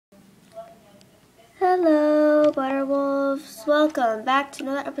Hello, Butterwolves. Welcome back to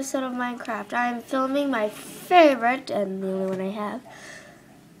another episode of Minecraft. I'm filming my favorite, and the only one I have,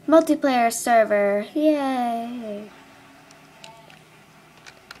 multiplayer server. Yay!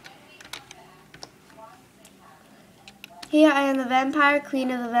 Here I am, the Vampire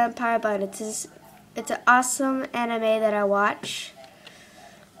Queen of the Vampire Bund. It's an awesome anime that I watch,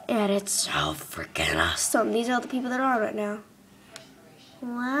 and it's so freaking awesome. These are all the people that are on it now.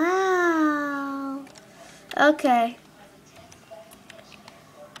 Wow. Okay.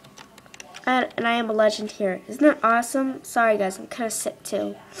 And I am a legend here. Isn't that awesome? Sorry guys, I'm kind of sick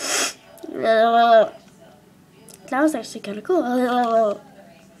too. That was actually kind of cool.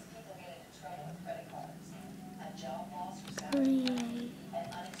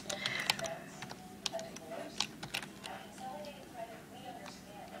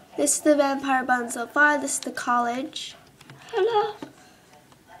 This is the Vampire Bund so far. This is the college. Hello.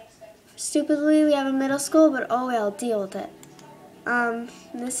 Stupidly, we have a middle school, but oh well, deal with it.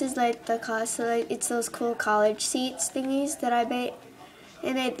 This is like the college, so like it's those cool college seats thingies that I made.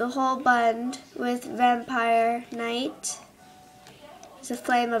 I made the whole bund with Vampire Knight. He's a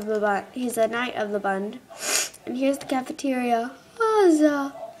flame of the bund. He's a knight of the bund. And here's the cafeteria. And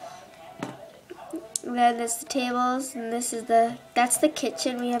then there's the tables, and that's the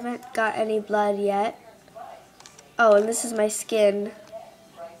kitchen. We haven't got any blood yet. Oh, and this is my skin.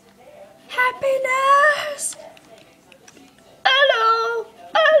 Happiness! Hello!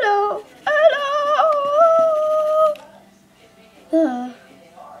 Hello!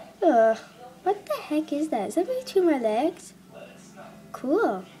 Hello! What the heck is that? Is that between my legs?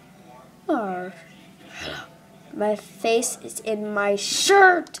 Cool. Oh. My face is in my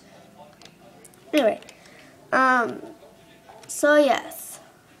shirt! Anyway. So yes.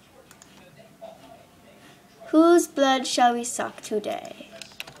 Whose blood shall we suck today?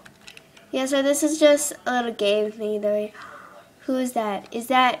 Yeah, so this is just a little game thing. Who is that? Is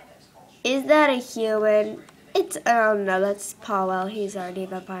that a human? I don't know, that's Powell. He's already a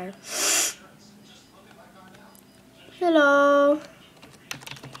vampire. Hello.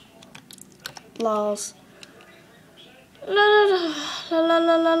 Lols. La la la la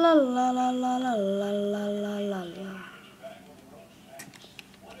la la la la la la la la la la la.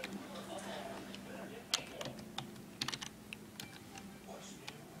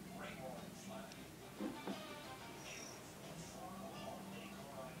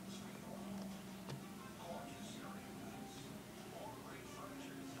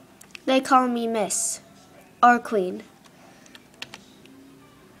 They call me Miss or Queen.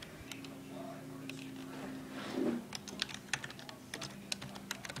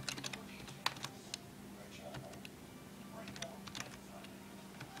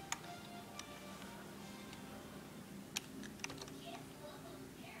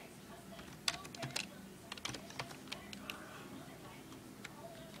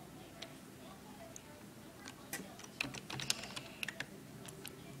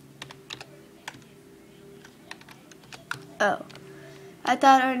 Oh, I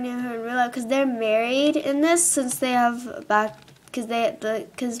thought I knew her in real life because they're married in this. Since they have because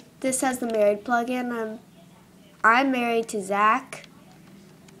this has the married plugin. I'm married to Zach.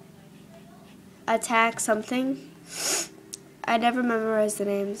 Attack something. I never memorize the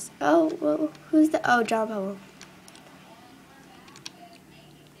names. Oh, well, who's the? Oh, John Powell.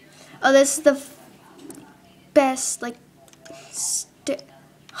 Oh, this is the best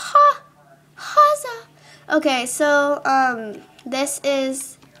Haza. Okay, so, this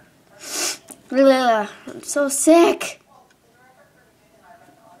is, I'm so sick.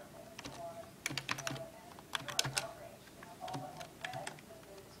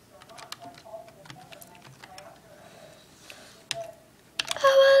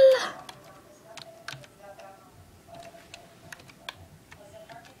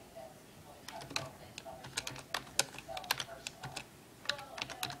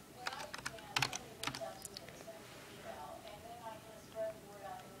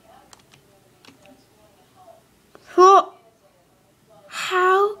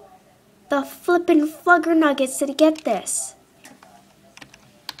 How the flippin' flugger nuggets did he get this?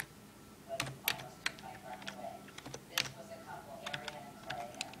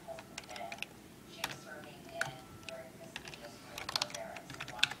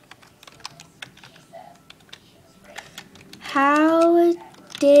 How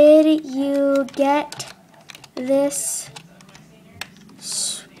did you get this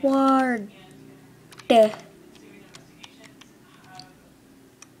sword?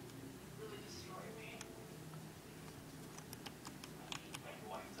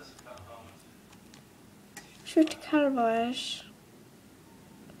 Shoot the cowboys.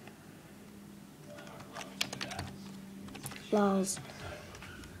 Lols.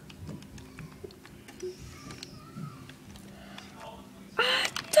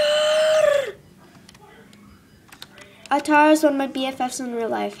 Atar is one of my BFFs in real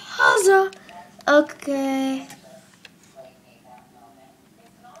life. Haza! Okay.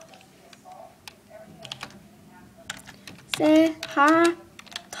 Say hi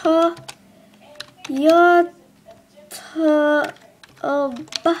to YouTube.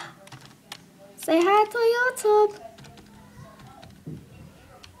 Say hi to YouTube.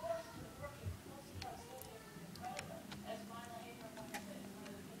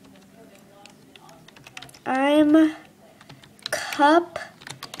 I'm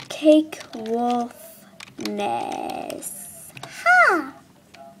Cupcake Wolfness. Ha!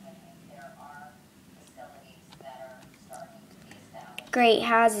 Great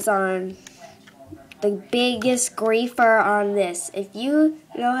houses on. The biggest griefer on this. If you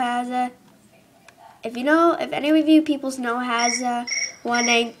know Hazza, if any of you people know Hazza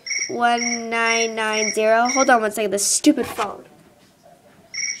 1990, hold on one second, this stupid phone.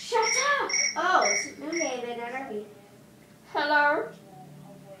 Shut up! Oh, okay, then NRB. Hello?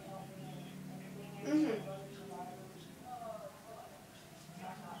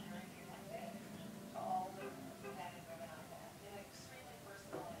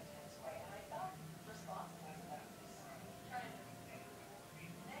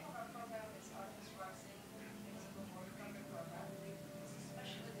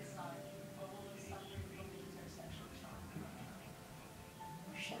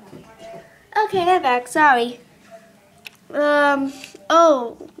 Okay, I'm back. Sorry.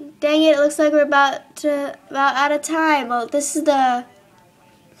 Oh, dang it! It looks like we're about out of time. Well, this is the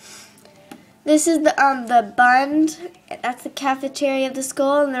bund. That's the cafeteria of the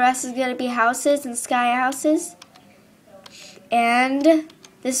school, and the rest is gonna be houses and sky houses. And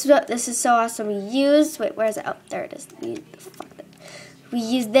this is so awesome. We use where is it? Oh, there it is. We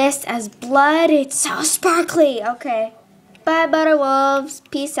use this as blood. It's so sparkly. Okay. Bye, Butterwolves.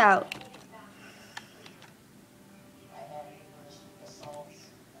 Peace out.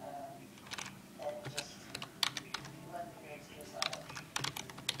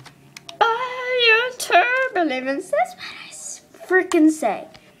 Bye, you turbulence. That's what I freaking say.